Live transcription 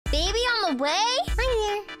Baby on the way?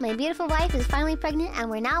 Hi there. My beautiful wife is finally pregnant and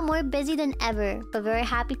we're now more busy than ever, but very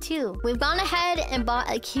happy too. We've gone ahead and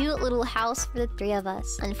bought a cute little house for the 3 of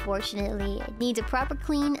us. Unfortunately, it needs a proper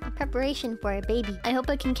clean preparation for our baby. I hope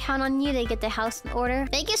I can count on you to get the house in order.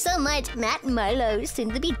 Thank you so much, Matt Marlowe, soon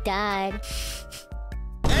to be dad.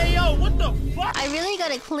 Hey yo, what the fuck? I really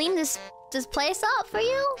gotta clean this place up for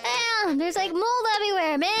you? Damn, there's like mold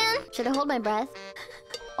everywhere, man. Should I hold my breath?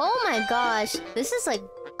 Oh my gosh, this is like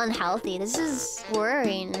unhealthy. This is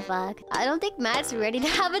worrying, in fact. I don't think Matt's ready to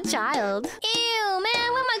have a child. Ew,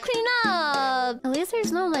 man, what am I cleaning up? At least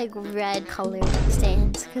there's no like red colored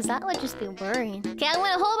stains, because that would just be worrying. Okay, I'm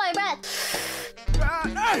gonna hold my breath.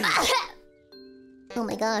 Oh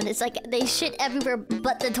my god, it's like they shit everywhere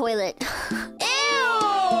but the toilet. Ew!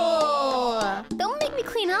 Don't make me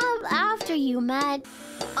clean up after you, Matt.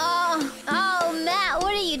 Oh, Matt,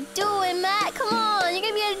 what are you doing, Matt? Come on, you're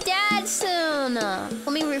gonna be a dad soon.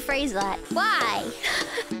 Let me rephrase that. Why?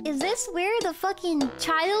 Is this where the fucking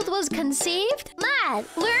child was conceived? Matt,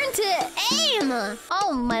 learn to aim!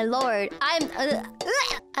 Oh my lord, I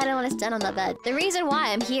don't want to stand on that bed. The reason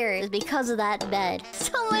why I'm here is because of that bed.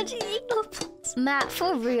 So much ego. Matt,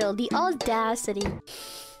 for real, the audacity.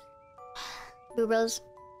 Boo-bros,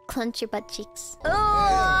 clench your butt cheeks.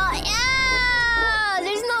 Oh, yeah!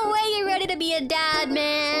 There's no way you're ready to be a dad,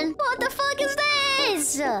 man. What the fuck is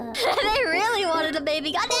this? They really wanted a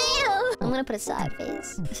baby, goddamn! I'm gonna put a sad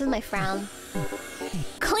face. This is my frown.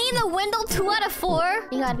 Clean the window 2 out of 4?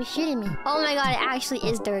 You gotta be shitting me. Oh my god, it actually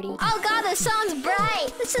is dirty. Oh god, the sun's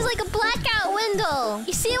bright. This is like a blackout window.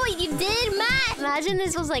 You see what you did, Matt? Imagine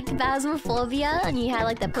this was like 𝒍�𝒌𝒆 and you had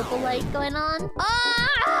like the purple light going on.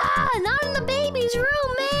 Ah, not in the baby's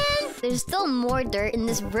room, man. There's still more dirt in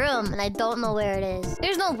this room and I don't know where it is.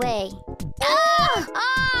 There's no way. Ah!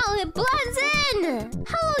 Oh, it blends in.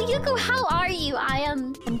 Hello, Yuko, how are you?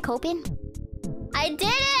 I'm coping. I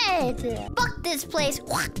did it! Fuck this place.